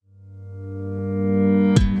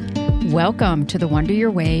Welcome to the Wonder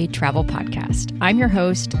Your Way Travel Podcast. I'm your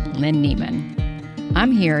host, Lynn Neiman.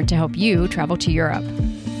 I'm here to help you travel to Europe,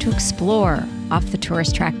 to explore off the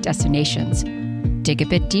tourist track destinations, dig a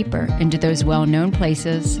bit deeper into those well-known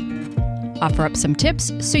places, offer up some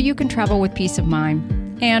tips so you can travel with peace of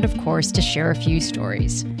mind, and of course, to share a few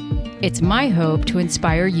stories. It's my hope to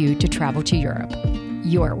inspire you to travel to Europe,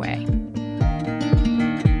 your way.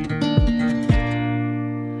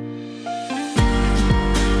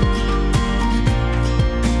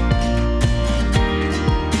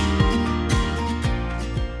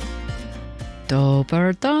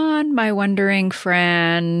 Dobar dan, my wondering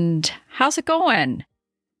friend. How's it going?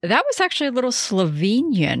 That was actually a little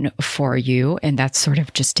Slovenian for you, and that's sort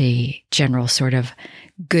of just a general sort of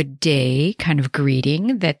good day kind of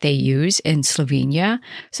greeting that they use in Slovenia.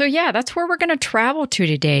 So yeah, that's where we're going to travel to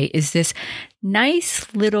today, is this nice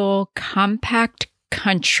little compact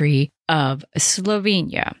country of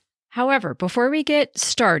Slovenia. However, before we get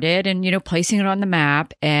started and, placing it on the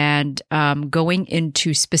map and going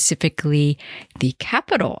into specifically the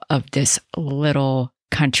capital of this little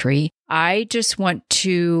country, I just want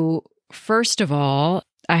to, first of all,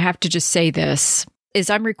 I have to just say this. As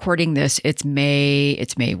I'm recording this, it's May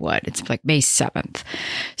what? It's like May 7th.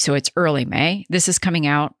 So it's early May. This is coming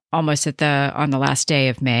out almost on the last day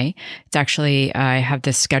of May. It's actually, I have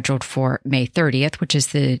this scheduled for May 30th, which is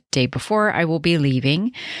the day before I will be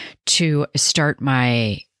leaving to start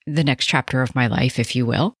the next chapter of my life, if you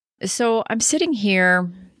will. So I'm sitting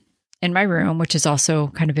here in my room, which is also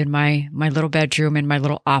kind of in my little bedroom, in my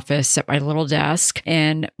little office, at my little desk,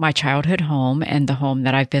 in my childhood home and the home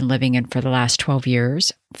that I've been living in for the last 12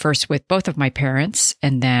 years, first with both of my parents,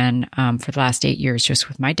 and then for the last 8 years just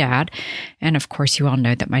with my dad. And of course, you all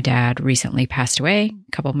know that my dad recently passed away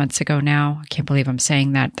a couple of months ago now. I can't believe I'm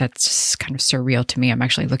saying that. That's just kind of surreal to me. I'm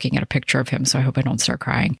actually looking at a picture of him, so I hope I don't start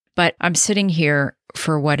crying. But I'm sitting here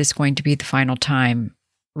for what is going to be the final time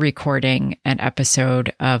recording an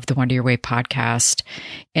episode of the Wonder Your Way podcast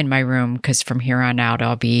in my room, because from here on out,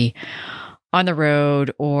 I'll be on the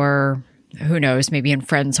road, or who knows, maybe in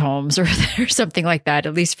friends' homes or something like that,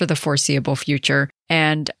 at least for the foreseeable future.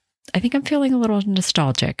 And I think I'm feeling a little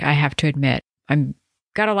nostalgic, I have to admit. I'm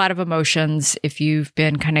got a lot of emotions. If you've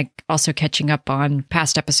been kind of also catching up on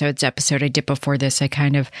past episode I did before this, I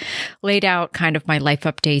kind of laid out kind of my life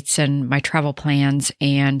updates and my travel plans.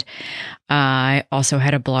 And I also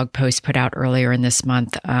had a blog post put out earlier in this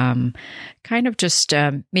month, kind of just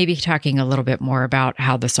maybe talking a little bit more about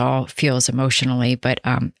how this all feels emotionally, but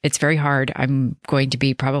it's very hard. I'm going to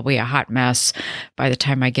be probably a hot mess by the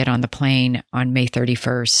time I get on the plane on May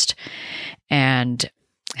 31st and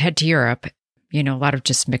head to Europe. A lot of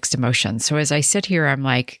just mixed emotions. So as I sit here, I'm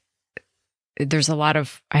like, I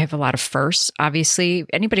have a lot of firsts. Obviously,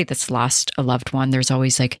 anybody that's lost a loved one, there's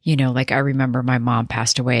always like I remember my mom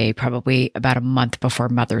passed away probably about a month before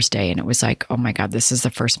Mother's Day. And it was like, oh my God, this is the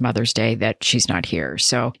first Mother's Day that she's not here.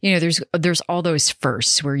 So, there's all those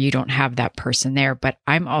firsts where you don't have that person there. But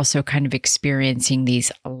I'm also kind of experiencing these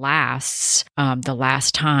lasts, the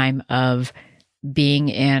last time of being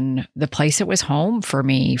in the place that was home for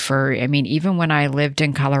me even when I lived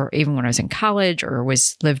in Colorado, even when I was in college or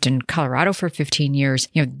lived in Colorado for 15 years,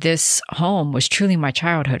 this home was truly my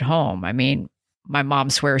childhood home. I mean, my mom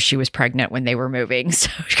swears she was pregnant when they were moving, so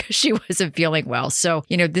she wasn't feeling well. So,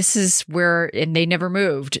 this is where, and they never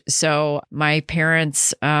moved. So my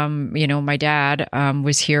parents, my dad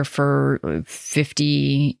was here for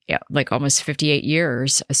almost 58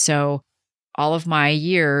 years. So all of my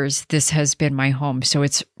years, this has been my home. So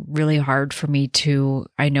it's really hard for me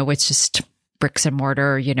I know it's just bricks and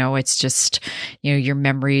mortar, it's just, your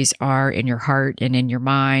memories are in your heart and in your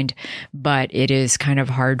mind, but it is kind of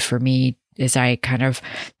hard for me as I kind of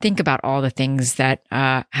think about all the things that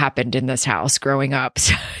happened in this house growing up.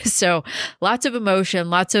 So lots of emotion,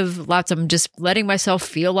 lots of just letting myself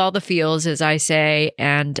feel all the feels, as I say,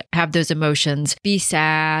 and have those emotions, be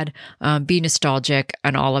sad, be nostalgic,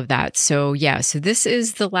 and all of that. So yeah, so this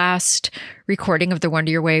is the last recording of the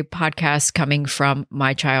Wonder Your Way podcast coming from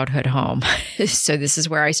my childhood home. So this is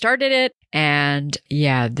where I started it. And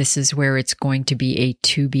yeah, this is where it's going to be a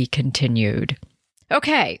to be continued.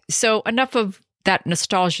 Okay, so enough of that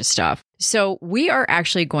nostalgia stuff. So we are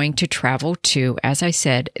actually going to travel to, as I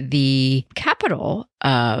said, the capital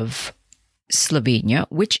of Slovenia,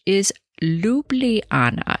 which is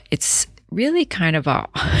Ljubljana. It's really kind of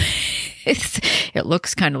it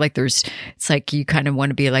looks kind of like it's like you kind of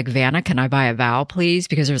want to be like, Vanna, can I buy a vowel, please?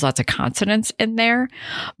 Because there's lots of consonants in there.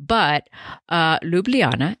 But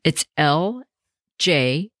Ljubljana, it's Ljubljana.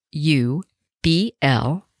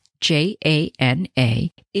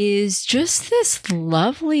 Ljubljana, is just this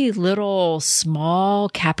lovely little small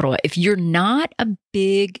capital. If you're not a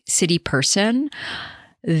big city person,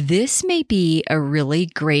 this may be a really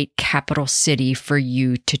great capital city for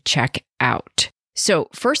you to check out. So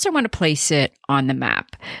first I want to place it on the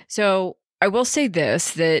map. So I will say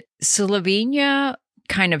this, that Slovenia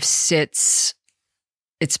kind of sits,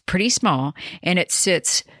 it's pretty small, and it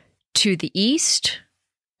sits to the east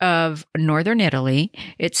of northern Italy.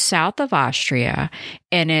 It's south of Austria,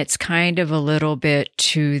 and it's kind of a little bit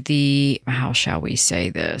to the, how shall we say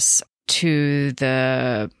this, to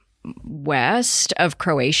the west of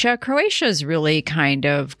Croatia. Croatia's really kind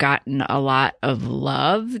of gotten a lot of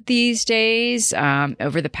love these days.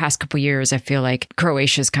 Over the past couple of years, I feel like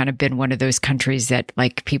Croatia's kind of been one of those countries that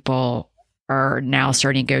like people are now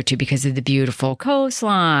starting to go to because of the beautiful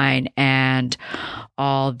coastline and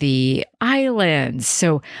all the islands.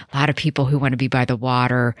 So a lot of people who want to be by the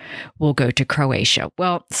water will go to Croatia.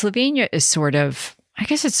 Well, Slovenia is sort of, I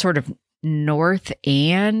guess it's sort of north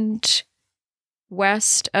and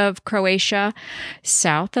west of Croatia,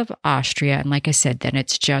 south of Austria. And like I said, then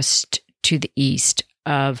it's just to the east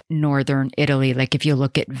of northern Italy. Like if you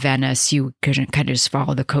look at Venice, you can kind of just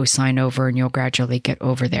follow the coastline over and you'll gradually get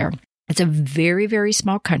over there. It's a very, very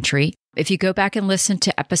small country. If you go back and listen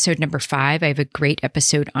to episode number 5, I have a great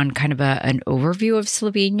episode on kind of an overview of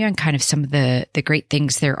Slovenia and kind of some of the great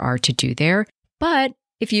things there are to do there. But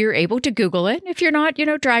if you're able to Google it, if you're not,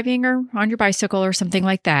 driving or on your bicycle or something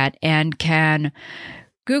like that, and can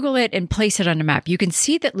Google it and place it on a map, you can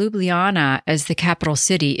see that Ljubljana as the capital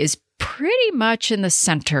city is pretty much in the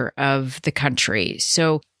center of the country.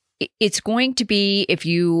 So it's going to be, if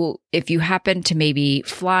you happen to maybe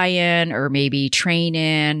fly in or maybe train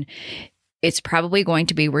in, it's probably going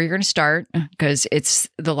to be where you're going to start because it's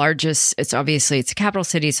the largest. It's a capital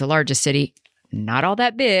city. It's the largest city, not all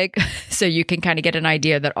that big. So you can kind of get an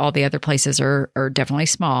idea that all the other places are definitely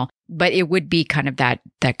small, but it would be kind of that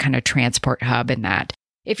kind of transport hub in that.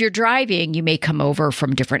 If you're driving, you may come over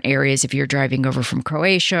from different areas. If you're driving over from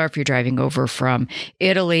Croatia, if you're driving over from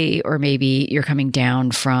Italy, or maybe you're coming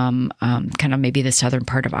down from kind of maybe the southern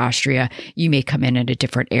part of Austria, you may come in at a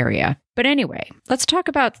different area. But anyway, let's talk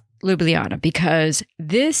about Ljubljana because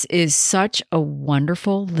this is such a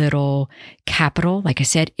wonderful little capital. Like I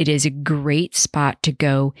said, it is a great spot to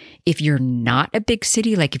go if you're not a big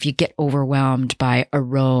city, like if you get overwhelmed by a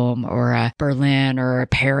Rome or a Berlin or a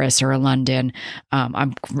Paris or a London.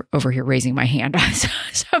 I'm over here raising my hand on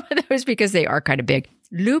some of those because they are kind of big.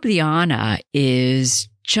 Ljubljana is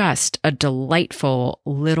just a delightful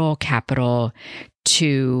little capital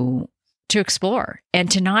to explore and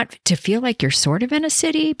to feel like you're sort of in a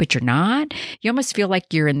city, but you're not. You almost feel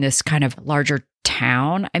like you're in this kind of larger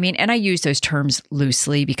town. I mean, and I use those terms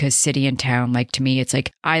loosely because city and town, like to me, it's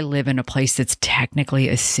like I live in a place that's technically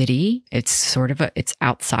a city. It's sort of it's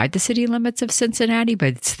outside the city limits of Cincinnati, but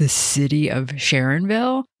it's the city of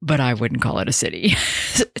Sharonville, but I wouldn't call it a city.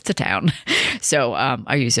 It's a town. So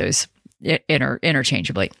I use those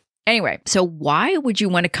interchangeably. Anyway, so why would you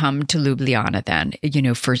want to come to Ljubljana then?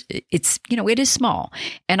 It is small.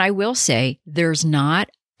 And I will say there's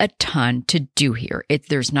not a ton to do here.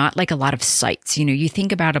 There's not like a lot of sites. You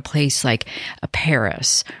think about a place like a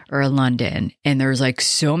Paris or a London, and there's like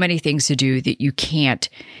so many things to do that you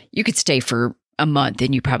could stay for a month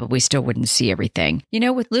and you probably still wouldn't see everything.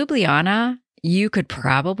 With Ljubljana, you could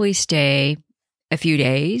probably stay a few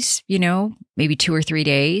days, maybe 2 or 3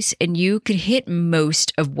 days, and you could hit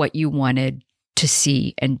most of what you wanted to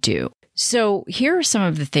see and do. So here are some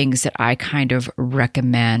of the things that I kind of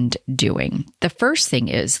recommend doing. The first thing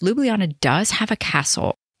is Ljubljana does have a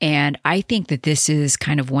castle. And I think that this is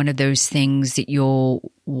kind of one of those things that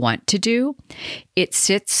you'll want to do. It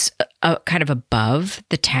sits kind of above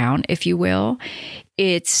the town, if you will.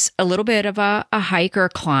 It's a little bit of a hike or a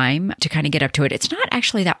climb to kind of get up to it. It's not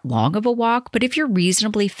actually that long of a walk, but if you're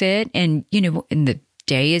reasonably fit and, in the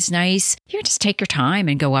day is nice, you just take your time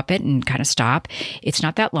and go up it and kind of stop. It's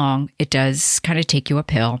not that long. It does kind of take you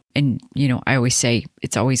uphill. And, I always say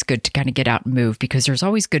it's always good to kind of get out and move because there's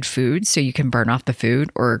always good food. So you can burn off the food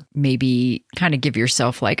or maybe kind of give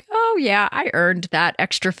yourself like, oh yeah, I earned that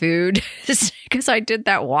extra food because I did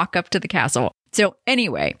that walk up to the castle. So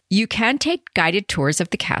anyway, you can take guided tours of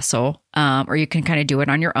the castle, or you can kind of do it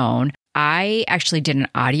on your own. I actually did an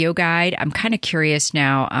audio guide. I'm kind of curious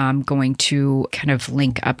now. I'm going to kind of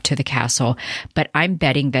link up to the castle, but I'm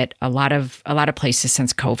betting that a lot of places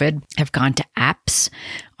since COVID have gone to apps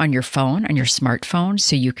on your phone, on your smartphone,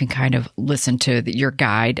 so you can kind of listen to your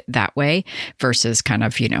guide that way versus kind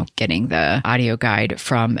of, getting the audio guide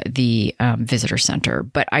from the visitor center.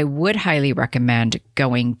 But I would highly recommend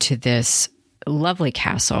going to this lovely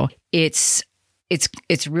castle. It's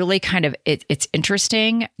really kind of, it's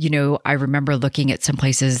interesting. I remember looking at some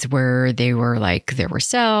places where there were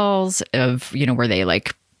cells of, where they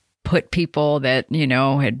like put people that,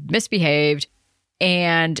 had misbehaved.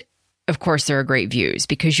 And of course, there are great views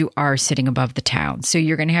because you are sitting above the town. So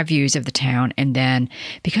you're going to have views of the town. And then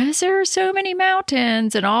because there are so many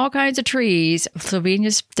mountains and all kinds of trees, Slovenia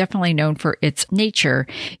is definitely known for its nature.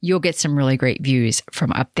 You'll get some really great views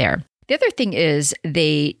from up there. The other thing is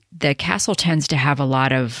the castle tends to have a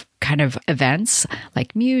lot of kind of events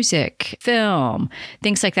like music, film,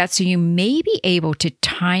 things like that. So you may be able to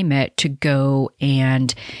time it to go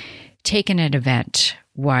and take in an event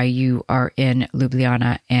while you are in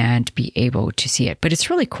Ljubljana and be able to see it. But it's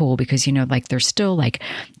really cool because, there's still like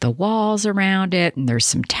the walls around it and there's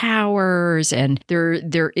some towers and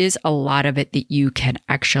there is a lot of it that you can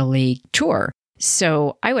actually tour.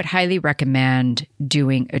 So I would highly recommend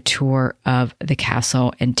doing a tour of the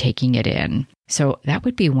castle and taking it in. So that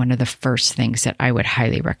would be one of the first things that I would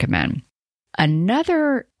highly recommend.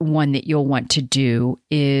 Another one that you'll want to do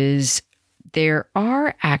is there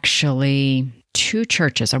are actually 2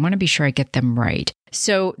 churches. I want to be sure I get them right.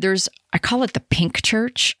 So I call it the Pink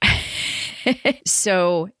Church.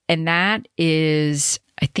 And that is,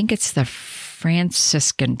 I think it's the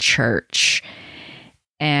Franciscan Church.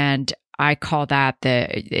 And I call that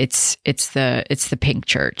it's the Pink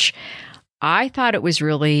Church. I thought it was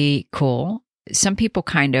really cool. Some people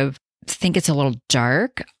kind of think it's a little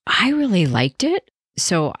dark. I really liked it.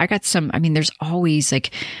 So I got there's always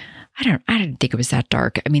like, I didn't think it was that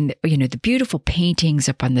dark. The beautiful paintings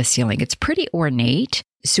up on the ceiling, it's pretty ornate.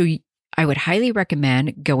 So I would highly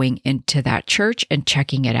recommend going into that church and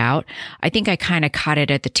checking it out. I think I kind of caught it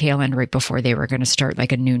at the tail end right before they were going to start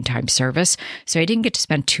like a noontime service. So I didn't get to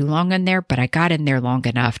spend too long in there, but I got in there long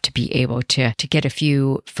enough to be able to get a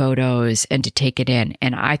few photos and to take it in.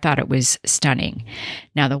 And I thought it was stunning.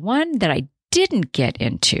 Now, the one that I didn't get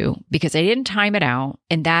into because I didn't time it out,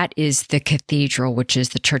 and that is the cathedral, which is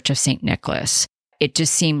the Church of St. Nicholas. It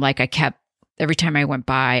just seemed like every time I went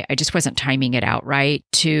by, I just wasn't timing it out right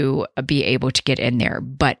to be able to get in there.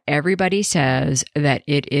 But everybody says that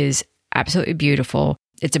it is absolutely beautiful.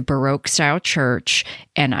 It's a Baroque style church,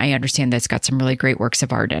 and I understand that it's got some really great works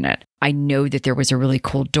of art in it. I know that there was a really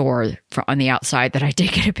cool door on the outside that I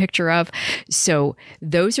did get a picture of. So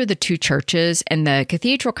those are the 2 churches, and the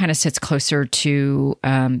cathedral kind of sits closer to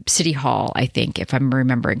City Hall, I think, if I'm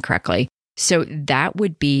remembering correctly. So that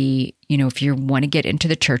would be, if you want to get into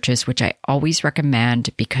the churches, which I always recommend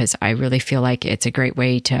because I really feel like it's a great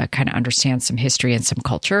way to kind of understand some history and some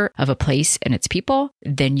culture of a place and its people,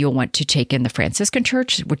 then you'll want to take in the Franciscan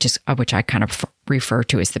Church, which I kind of refer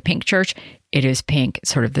to as the Pink Church. It is pink,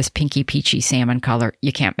 sort of this pinky peachy salmon color.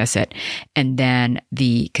 You can't miss it. And then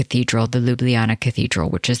the cathedral, the Ljubljana Cathedral,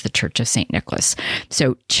 which is the Church of St. Nicholas.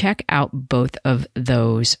 So check out both of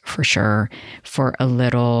those for sure for a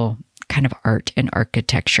little kind of art and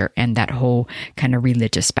architecture and that whole kind of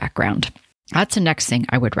religious background. That's the next thing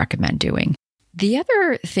I would recommend doing. The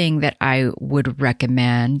other thing that I would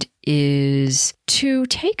recommend is to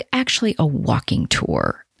take actually a walking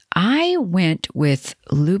tour. I went with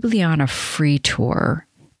Ljubljana Free Tour,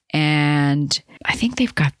 and I think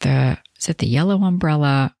they've got the yellow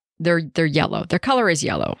umbrella? They're yellow. Their color is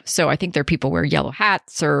yellow. So I think their people wear yellow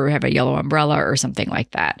hats or have a yellow umbrella or something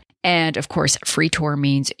like that. And of course, free tour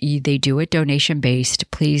means they do it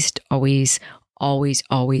donation-based. Please always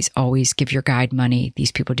give your guide money.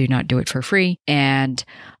 These people do not do it for free. And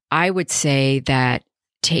I would say that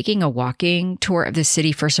taking a walking tour of the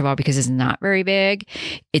city, first of all, because it's not very big,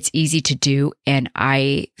 it's easy to do. And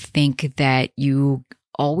I think that you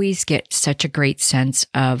always get such a great sense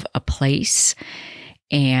of a place.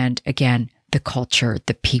 And again, the culture,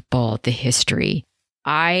 the people, the history.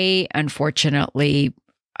 Unfortunately,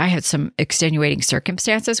 I had some extenuating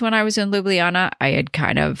circumstances when I was in Ljubljana. I had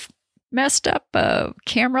kind of messed up a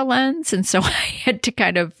camera lens. And so I had to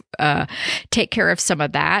kind of take care of some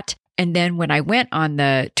of that. And then when I went on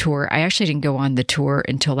the tour, I actually didn't go on the tour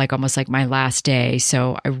until almost my last day.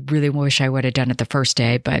 So I really wish I would have done it the first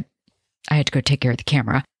day, but I had to go take care of the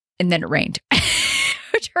camera. And then it rained.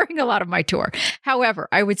 during a lot of my tour. However,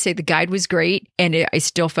 I would say the guide was great, and I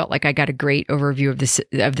still felt like I got a great overview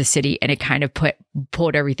of the city, and it kind of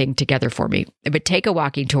pulled everything together for me. But take a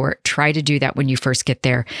walking tour. Try to do that when you first get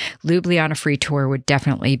there. Ljubljana Free Tour would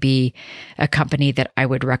definitely be a company that I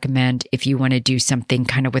would recommend if you want to do something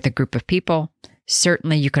kind of with a group of people.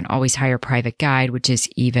 Certainly, you can always hire a private guide, which is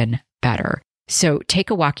even better. So take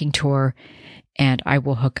a walking tour, and I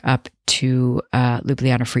will hook up to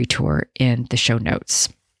Ljubljana Free Tour in the show notes.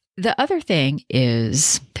 The other thing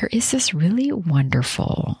is there is this really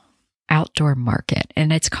wonderful outdoor market,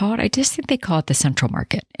 and it's called, I just think they call it the Central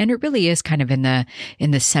Market. And it really is kind of in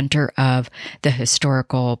the center of the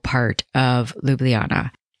historical part of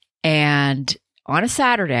Ljubljana. And on a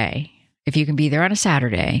Saturday, if you can be there on a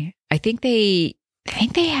Saturday, I think they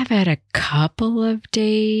have it a couple of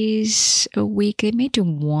days a week. They may do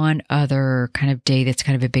one other kind of day that's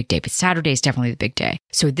kind of a big day, but Saturday is definitely the big day.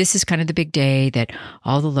 So this is kind of the big day that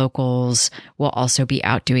all the locals will also be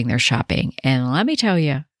out doing their shopping. And let me tell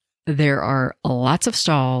you, there are lots of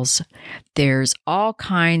stalls. There's all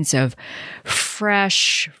kinds of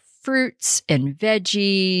fresh fruits and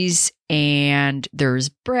veggies, and there's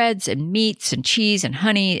breads and meats and cheese and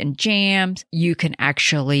honey and jams. You can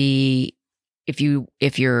actually,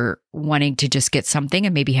 if you're wanting to just get something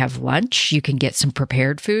and maybe have lunch, you can get some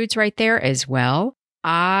prepared foods right there as well.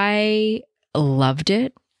 I loved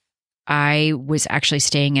it. I was actually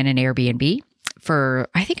staying in an Airbnb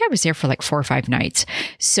I think I was there for like 4 or 5 nights.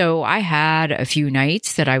 So I had a few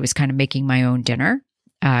nights that I was kind of making my own dinner.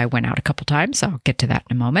 I went out a couple times. I'll get to that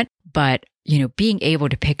in a moment. But, being able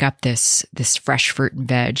to pick up this fresh fruit and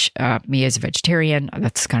veg, me as a vegetarian,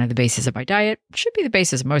 that's kind of the basis of my diet. Should be the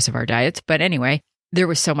basis of most of our diets. But anyway, there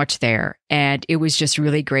was so much there. And it was just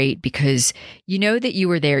really great because you know that you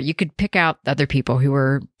were there. You could pick out other people who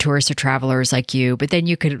were tourists or travelers like you, but then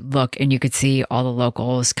you could look and you could see all the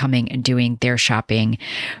locals coming and doing their shopping,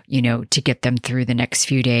 to get them through the next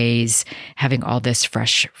few days, having all this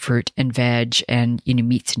fresh fruit and veg and,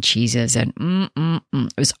 meats and cheeses. And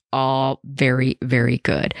it was all very, very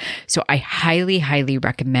good. So I highly, highly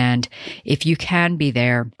recommend, if you can be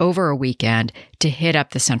there over a weekend, to hit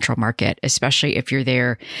up the Central Market, especially if you're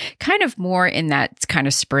there kind of more in that kind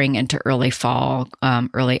of spring into early fall,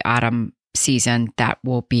 early autumn season. That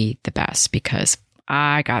will be the best because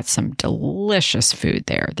I got some delicious food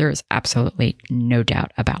there. There is absolutely no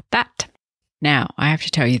doubt about that. Now, I have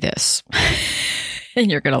to tell you this, and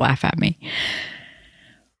you're going to laugh at me.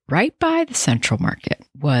 Right by the Central Market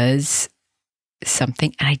was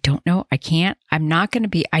something, and I don't know, I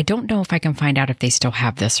don't know if I can find out if they still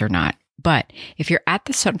have this or not. But if you're at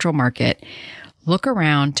the Central Market, look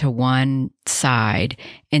around to one side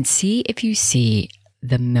and see if you see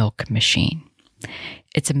the milk machine.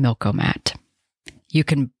 It's a Milkomat. You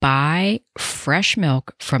can buy fresh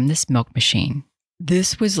milk from this milk machine.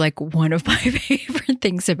 This was like one of my favorite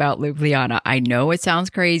things about Ljubljana. I know it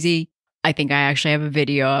sounds crazy. I think I actually have a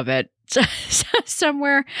video of it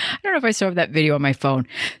somewhere. I don't know if I still have that video on my phone.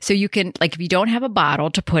 So you can, like, if you don't have a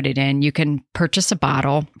bottle to put it in, you can purchase a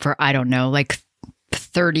bottle for, I don't know, like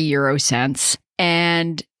 30 euro cents.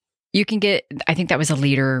 And you can get, I think that was a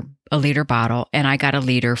liter bottle. And I got a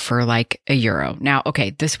liter for like €1. Now,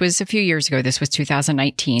 okay, this was a few years ago. This was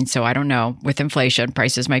 2019. So I don't know, with inflation,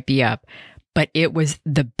 prices might be up. But it was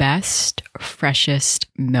the best, freshest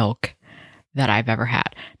milk that I've ever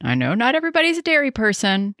had. Now, I know not everybody's a dairy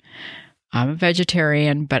person. I'm a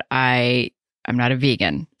vegetarian, but I'm not a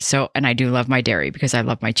vegan. So, and I do love my dairy because I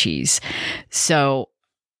love my cheese. So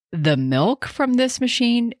the milk from this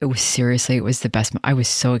machine, it was the best. I was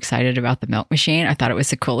so excited about the milk machine. I thought it was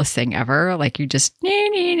the coolest thing ever. Like you just,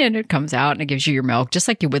 and it comes out and it gives you your milk, just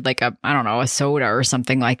like you would like a soda or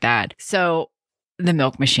something like that. So the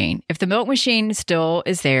milk machine. If the milk machine still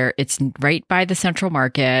is there, it's right by the Central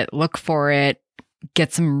Market. Look for it.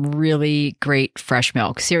 Get some really great fresh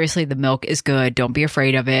milk. Seriously, the milk is good. Don't be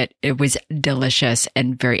afraid of it. It was delicious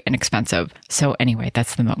and very inexpensive. So anyway,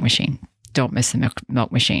 that's the milk machine. Don't miss the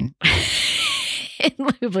milk machine. In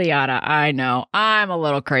Ljubljana, I know. I'm a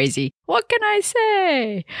little crazy. What can I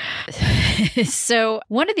say? So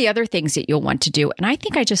one of the other things that you'll want to do, and I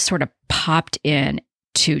think I just sort of popped in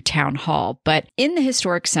to Town Hall, but in the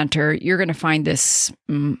historic center, you're going to find this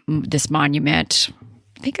monument.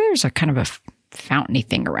 I think there's a kind of a fountainy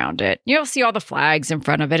thing around it. You'll see all the flags in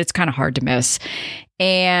front of it. It's kind of hard to miss.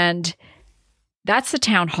 And that's the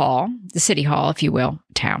town hall, the city hall, if you will,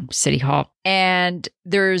 city hall. And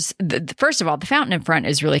there's, first of all, the fountain in front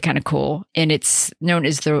is really kind of cool. And it's known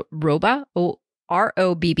as the Roba,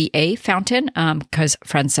 Robba fountain, because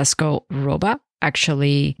Francesco Roba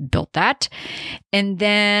actually built that. And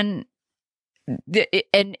then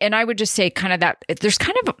and I would just say kind of that there's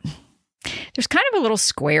kind of a little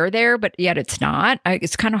square there, but yet it's not.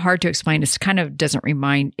 It's kind of hard to explain. It's kind of doesn't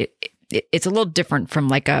remind it. It's a little different from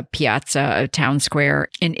like a piazza, a town square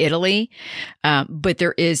in Italy. But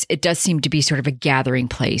it does seem to be sort of a gathering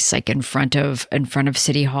place, like in front of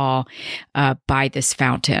City Hall, by this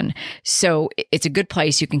fountain. So it's a good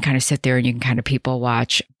place. You can kind of sit there and you can kind of people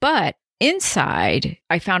watch. But inside,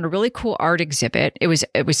 I found a really cool art exhibit. It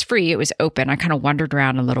was free. It was open. I kind of wandered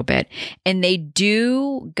around a little bit, and they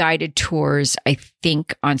do guided tours, I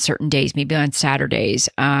think, on certain days, maybe on Saturdays.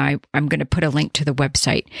 I'm going to put a link to the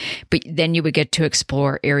website, but then you would get to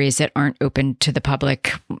explore areas that aren't open to the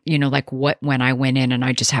public, like when I went in and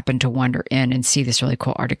I just happened to wander in and see this really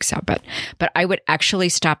cool art exhibit. But I would actually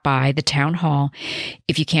stop by the town hall.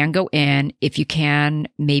 If you can go in, if you can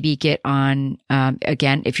maybe get on,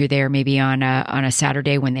 again, if you're there, maybe on a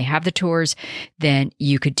Saturday when they have the tours, then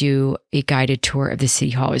you could do a guided tour of the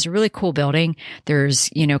City Hall. It's a really cool building. There's,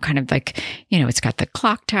 kind of like, it's got the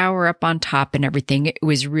clock tower up on top and everything. It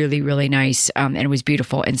was really, really nice. And it was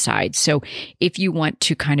beautiful inside. So if you want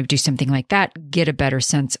to kind of do something like that, get a better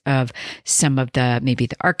sense of some of maybe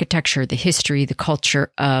the architecture, the history, the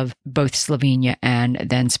culture of both Slovenia and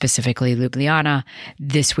then specifically Ljubljana,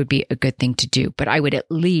 this would be a good thing to do. But I would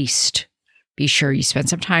at least be sure you spend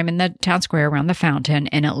some time in the town square around the fountain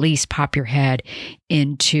and at least pop your head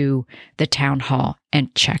into the town hall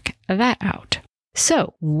and check that out.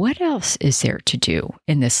 So what else is there to do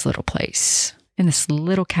in this little place, in this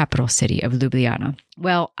little capital city of Ljubljana?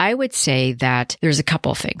 Well, I would say that there's a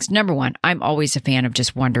couple of things. Number one, I'm always a fan of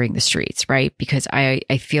just wandering the streets, right? Because I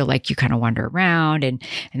feel like you kind of wander around and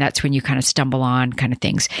that's when you kind of stumble on kind of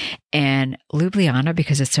things. And Ljubljana,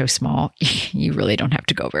 because it's so small, you really don't have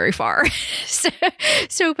to go very far.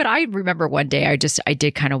 But I remember one day I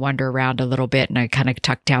did kind of wander around a little bit and I kind of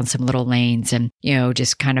tucked down some little lanes and,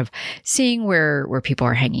 just kind of seeing where people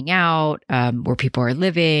are hanging out, where people are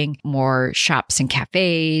living, more shops and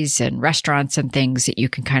cafes and restaurants and things that you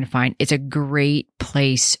can kind of find. It's a great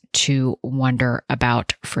place to wonder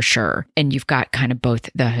about for sure. And you've got kind of both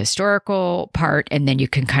the historical part, and then you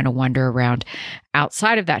can kind of wander around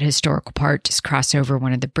outside of that historical part, just cross over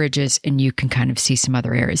one of the bridges and you can kind of see some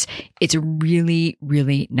other areas. It's really,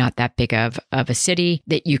 really not that big of a city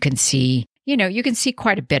that you can see. You can see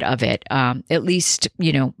quite a bit of it, at least,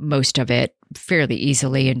 most of it fairly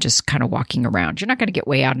easily and just kind of walking around. You're not going to get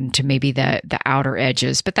way out into maybe the outer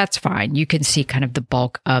edges, but that's fine. You can see kind of the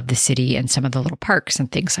bulk of the city and some of the little parks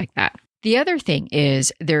and things like that. The other thing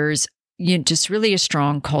is there's just really a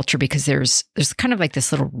strong culture because there's kind of like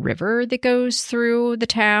this little river that goes through the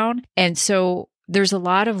town. And so there's a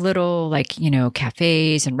lot of little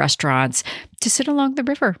cafes and restaurants to sit along the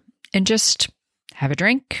river and just have a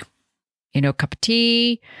drink, a cup of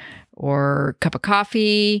tea or a cup of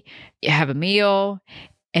coffee, have a meal,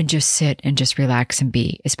 and just sit and just relax and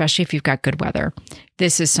be, especially if you've got good weather.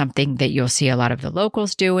 This is something that you'll see a lot of the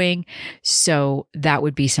locals doing. So that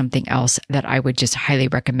would be something else that I would just highly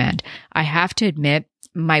recommend. I have to admit,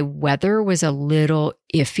 my weather was a little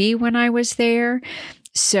iffy when I was there.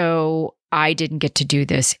 So I didn't get to do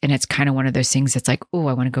this. And it's kind of one of those things that's like, oh,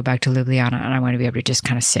 I want to go back to Ljubljana and I want to be able to just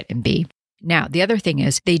kind of sit and be. Now, the other thing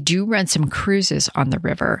is they do run some cruises on the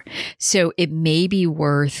river. So it may be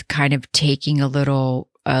worth kind of taking a little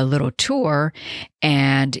tour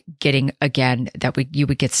and getting, again, you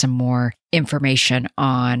would get some more information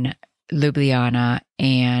on Ljubljana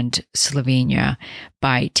and Slovenia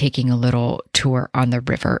by taking a little tour on the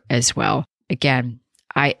river as well. Again,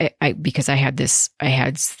 because I had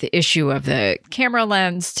the issue of the camera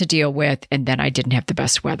lens to deal with, and then I didn't have the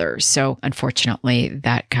best weather. So unfortunately,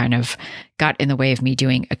 that kind of got in the way of me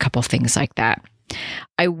doing a couple things like that.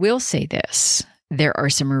 I will say this, there are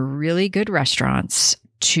some really good restaurants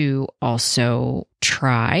to also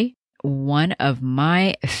try. One of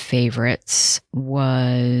my favorites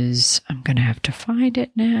was, I'm going to have to find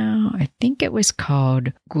it now. I think it was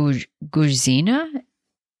called Guzina. Gujzina.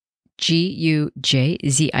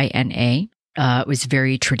 It was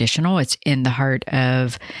very traditional. It's in the heart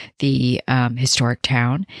of the historic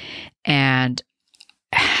town. And,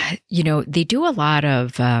 they do a lot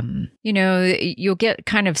of, you'll get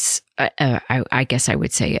kind of, I guess I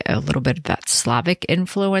would say a little bit of that Slavic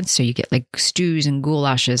influence. So you get like stews and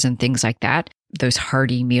goulashes and things like that. Those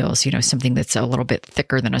hearty meals, something that's a little bit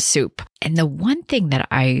thicker than a soup. And the one thing that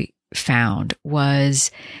I found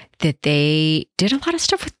was that they did a lot of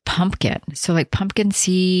stuff with pumpkin. So like pumpkin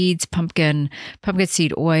seeds, pumpkin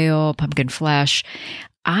seed oil, pumpkin flesh.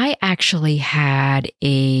 I actually had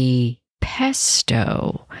a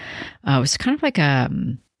pesto. It was kind of like I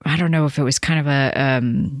don't know if it was kind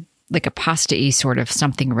of like a pasta-y sort of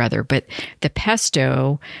something or other, but the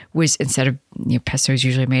pesto was instead of, pesto is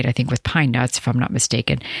usually made, I think, with pine nuts, if I'm not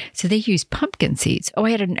mistaken. So they used pumpkin seeds. Oh,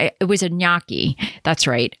 it was a gnocchi. That's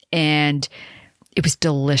right. And it was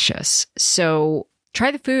delicious. So try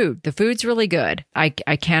the food. The food's really good. I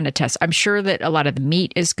can attest. I'm sure that a lot of the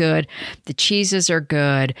meat is good. The cheeses are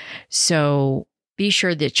good. So be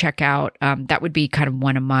sure to check out. That would be kind of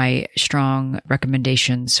one of my strong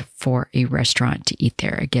recommendations for a restaurant to eat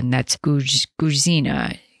there. Again, that's Guzina,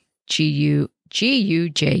 Gujzina.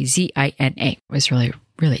 It was really,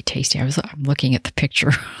 really tasty. I'm looking at the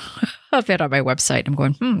picture of it on my website. I'm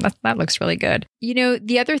going, that looks really good.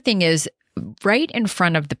 The other thing is, right in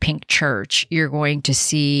front of the pink church, you're going to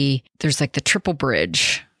see there's like the triple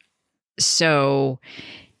bridge. So,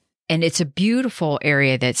 and it's a beautiful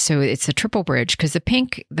area it's a triple bridge because the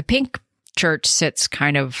pink church sits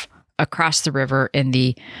kind of across the river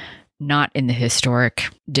not in the historic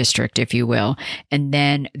district, if you will. And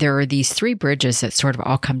then there are these 3 bridges that sort of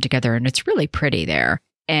all come together, and it's really pretty there.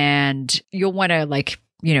 And you'll want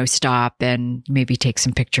to stop and maybe take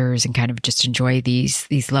some pictures and kind of just enjoy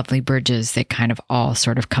these lovely bridges that kind of all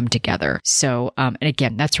sort of come together. So, and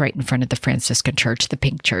again, that's right in front of the Franciscan church, the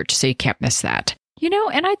pink church. So you can't miss that.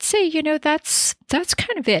 And I'd say, that's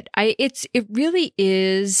kind of it. It really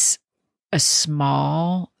is a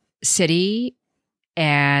small city,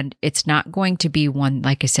 and it's not going to be one,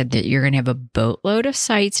 like I said, that you're going to have a boatload of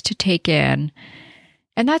sites to take in,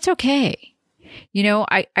 and that's okay.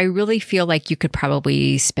 I really feel like you could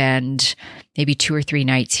probably spend maybe 2 or 3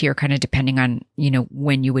 nights here, kind of depending on,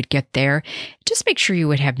 when you would get there. Just make sure you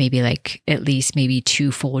would have maybe at least maybe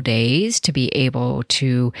 2 full days to be able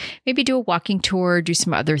to maybe do a walking tour, do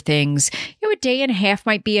some other things. A day and a half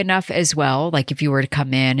might be enough as well. Like if you were to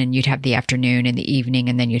come in and you'd have the afternoon and the evening,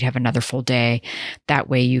 and then you'd have another full day. That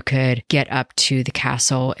way you could get up to the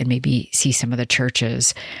castle and maybe see some of the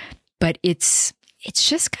churches. But it's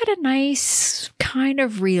just got a nice kind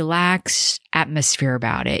of relaxed atmosphere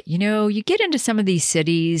about it. You get into some of these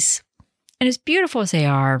cities, and as beautiful as they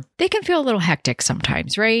are, they can feel a little hectic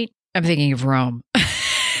sometimes, right? I'm thinking of Rome.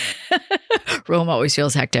 Rome always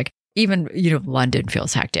feels hectic. Even, London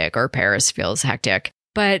feels hectic, or Paris feels hectic.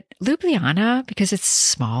 But Ljubljana, because it's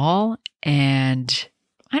small and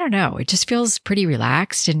I don't know, it just feels pretty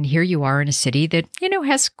relaxed. And here you are in a city that,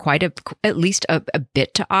 has at least a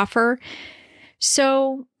bit to offer.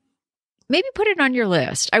 So maybe put it on your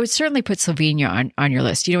list. I would certainly put Slovenia on your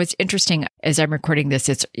list. It's interesting, as I'm recording this,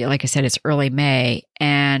 it's like I said, it's early May,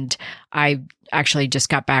 and I actually just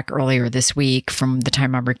got back earlier this week from the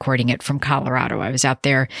time I'm recording it from Colorado. I was out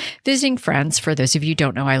there visiting friends. For those of you who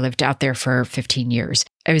don't know, I lived out there for 15 years.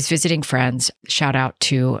 I was visiting friends. Shout out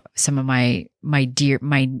to some of my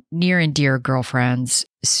near and dear girlfriends,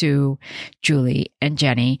 Sue, Julie, and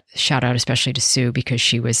Jenny. Shout out especially to Sue, because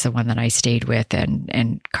she was the one that I stayed with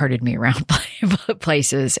and carted me around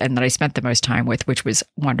places, and that I spent the most time with, which was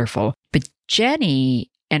wonderful. But Jenny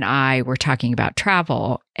and I were talking about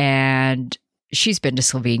travel, and she's been to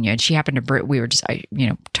Slovenia, and she happened to, we were just,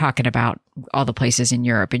 talking about all the places in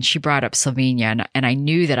Europe, and she brought up Slovenia, and I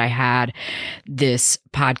knew that I had this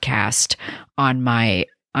podcast on my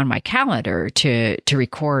calendar to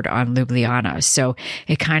record on Ljubljana. So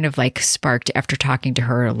it kind of sparked, after talking to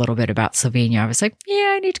her a little bit about Slovenia, I was like,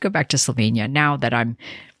 yeah, I need to go back to Slovenia. Now that I'm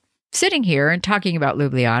sitting here and talking about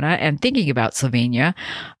Ljubljana and thinking about Slovenia,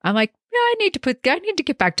 I'm like, yeah, I need to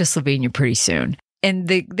get back to Slovenia pretty soon. And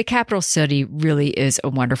the capital city really is a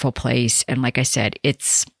wonderful place. And like I said,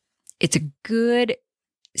 it's a good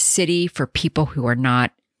city for people who are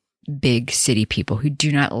not big city people, who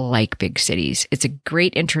do not like big cities. It's a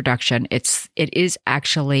great introduction. It is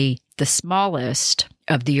actually the smallest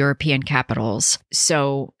of the European capitals.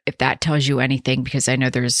 So if that tells you anything, because I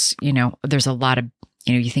know there's a lot of,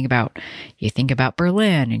 you think about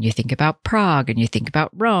Berlin, and you think about Prague, and you think about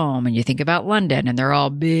Rome, and you think about London, and they're all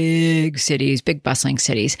big cities, big bustling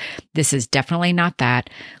cities. This is definitely not that.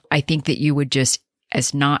 I think that you would just,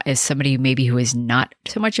 as somebody maybe who is not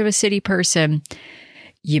so much of a city person,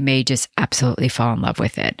 you may just absolutely fall in love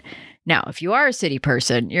with it. Now, if you are a city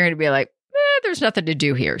person, you're going to be like, there's nothing to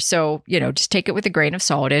do here. So, just take it with a grain of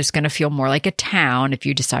salt. It's going to feel more like a town if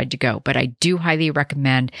you decide to go. But I do highly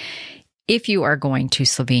recommend, if you are going to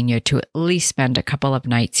Slovenia, to at least spend a couple of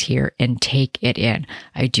nights here and take it in.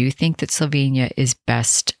 I do think that Slovenia is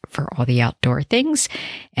best for all the outdoor things.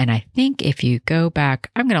 And I think if you go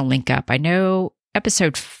back, I'm going to link up. I know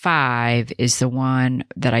episode 5 is the one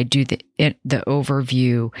that I do the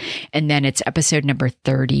overview. And then it's episode number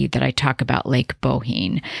 30 that I talk about Lake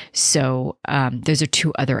Bohinj. So those are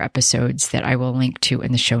 2 other episodes that I will link to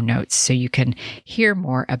in the show notes so you can hear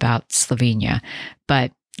more about Slovenia.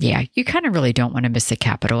 But yeah, you kind of really don't want to miss the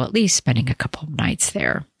capital, at least spending a couple of nights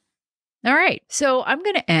there. All right. So I'm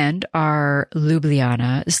going to end our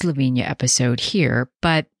Ljubljana, Slovenia episode here.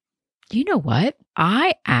 But you know what?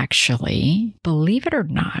 I actually, believe it or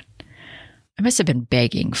not, I must have been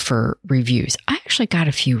begging for reviews. I actually got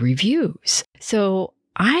a few reviews. So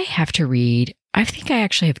I have to read, I think I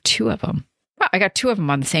actually have 2 of them. Well, I got 2 of them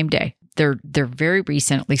on the same day. They're very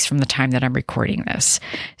recent, at least from the time that I'm recording this.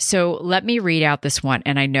 So let me read out this one.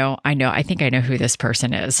 And I think I know who this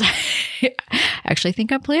person is. I actually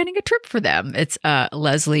think I'm planning a trip for them. It's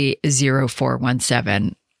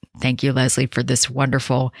Leslie0417. Thank you, Leslie, for this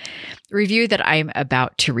wonderful review that I'm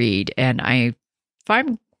about to read. And if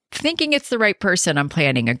I'm thinking it's the right person, I'm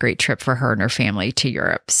planning a great trip for her and her family to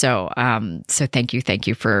Europe. So thank you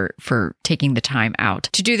for taking the time out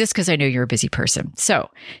to do this, because I know you're a busy person. So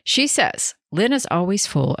she says, Lynn is always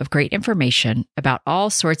full of great information about all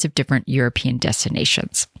sorts of different European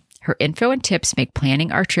destinations. Her info and tips make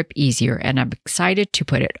planning our trip easier, and I'm excited to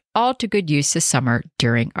put it all to good use this summer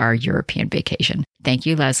during our European vacation. Thank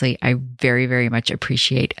you, Leslie. I very, very much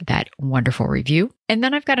appreciate that wonderful review. And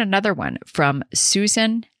then I've got another one from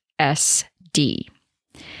Susan SD.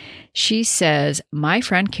 She says, my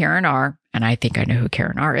friend Karen R., and I think I know who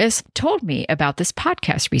Karen R. is, told me about this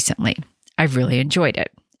podcast recently. I've really enjoyed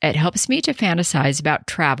it. It helps me to fantasize about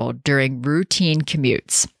travel during routine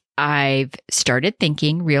commutes. I've started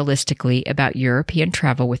thinking realistically about European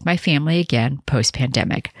travel with my family again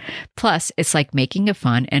post-pandemic. Plus, it's like making a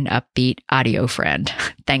fun and upbeat audio friend.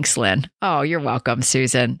 Thanks, Lynn. Oh, you're welcome,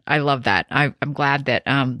 Susan. I love that. I'm glad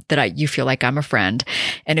that you feel like I'm a friend.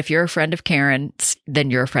 And if you're a friend of Karen's,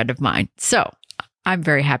 then you're a friend of mine. So I'm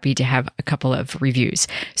very happy to have a couple of reviews.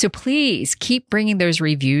 So please keep bringing those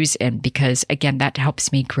reviews in, because again, that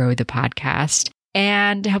helps me grow the podcast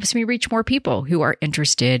and helps me reach more people who are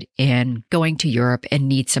interested in going to Europe and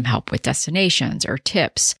need some help with destinations or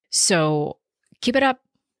tips. So keep it up.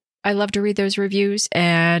 I love to read those reviews.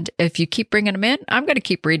 And if you keep bringing them in, I'm going to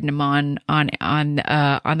keep reading them on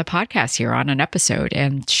the podcast here on an episode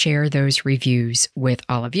and share those reviews with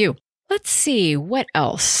all of you. Let's see, what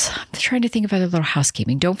else? I'm trying to think of other little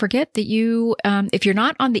housekeeping. Don't forget that you, if you're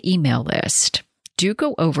not on the email list, do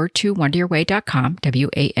go over to wonderyourway.com,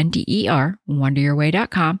 WANDER,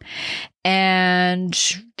 wonderyourway.com.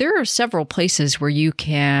 And there are several places where you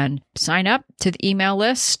can sign up to the email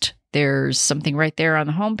list. There's something right there on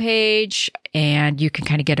the homepage, and you can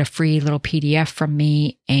kind of get a free little PDF from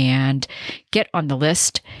me and get on the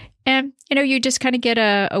list. And, you just kind of get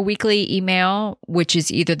a weekly email, which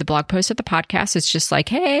is either the blog post or the podcast. It's just like,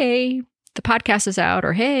 hey, the podcast is out,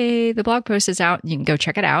 or hey, the blog post is out, and you can go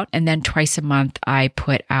check it out. And then twice a month, I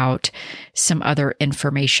put out some other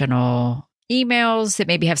informational emails that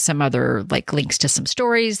maybe have some other like links to some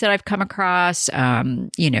stories that I've come across,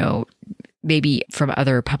 maybe from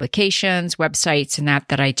other publications, websites, and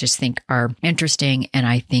that I just think are interesting and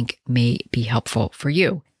I think may be helpful for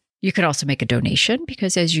you. You can also make a donation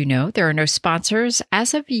because, as you know, there are no sponsors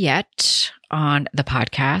as of yet on the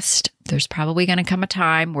podcast. There's probably going to come a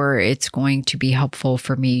time where it's going to be helpful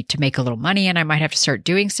for me to make a little money, and I might have to start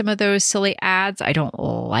doing some of those silly ads. I don't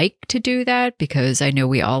like to do that because I know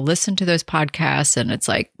we all listen to those podcasts, and it's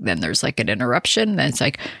like, then there's like an interruption. Then it's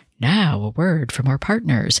like, now a word from our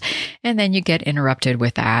partners. And then you get interrupted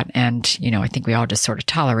with that. And, I think we all just sort of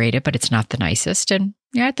tolerate it, but it's not the nicest. And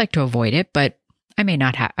yeah, I'd like to avoid it, but I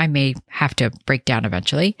may have to break down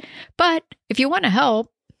eventually. But if you want to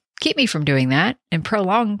help keep me from doing that and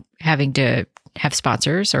prolong having to have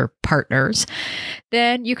sponsors or partners,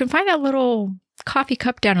 then you can find that little coffee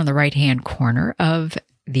cup down on the right-hand corner of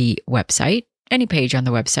the website. Any page on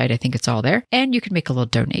the website, I think it's all there. And you can make a little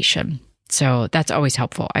donation. So that's always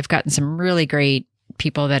helpful. I've gotten some really great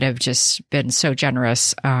people that have just been so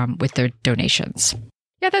generous with their donations.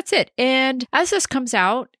 Yeah, that's it. And as this comes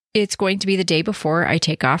out, it's going to be the day before I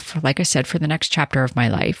take off, like I said, for the next chapter of my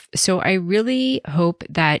life. So I really hope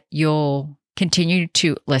that you'll continue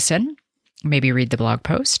to listen, maybe read the blog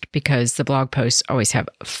post, because the blog posts always have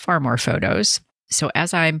far more photos. So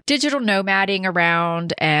as I'm digital nomading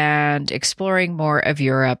around and exploring more of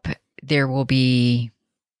Europe, there will be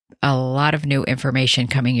a lot of new information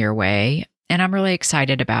coming your way, and I'm really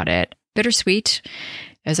excited about it. Bittersweet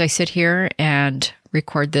as I sit here and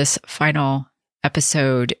record this final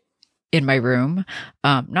episode in my room.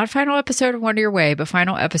 Not final episode of Wonder Your Way, but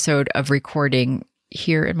final episode of recording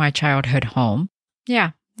here in my childhood home.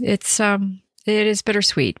 Yeah, it is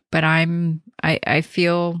bittersweet, but I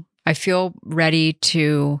feel ready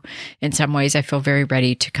to, in some ways, I feel very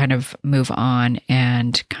ready to kind of move on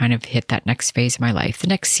and kind of hit that next phase of my life, the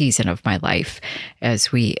next season of my life,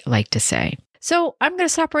 as we like to say. So I'm going to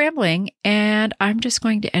stop rambling and I'm just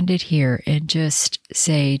going to end it here and just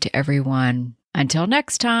say to everyone, until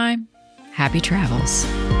next time, happy travels.